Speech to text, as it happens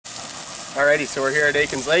Alrighty, so we're here at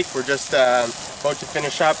Aikens Lake. We're just about to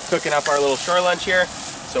finish up cooking up our little shore lunch here.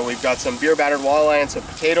 So we've got some beer battered walleye and some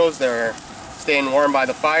potatoes. They're staying warm by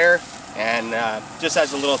the fire. And just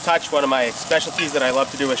as a little touch, one of my specialties that I love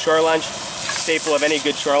to do with shore lunch, staple of any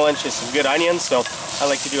good shore lunch is some good onions. So I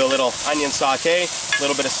like to do a little onion saute, a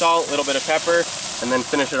little bit of salt, a little bit of pepper, and then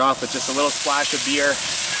finish it off with just a little splash of beer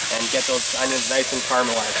and get those onions nice and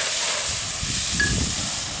caramelized.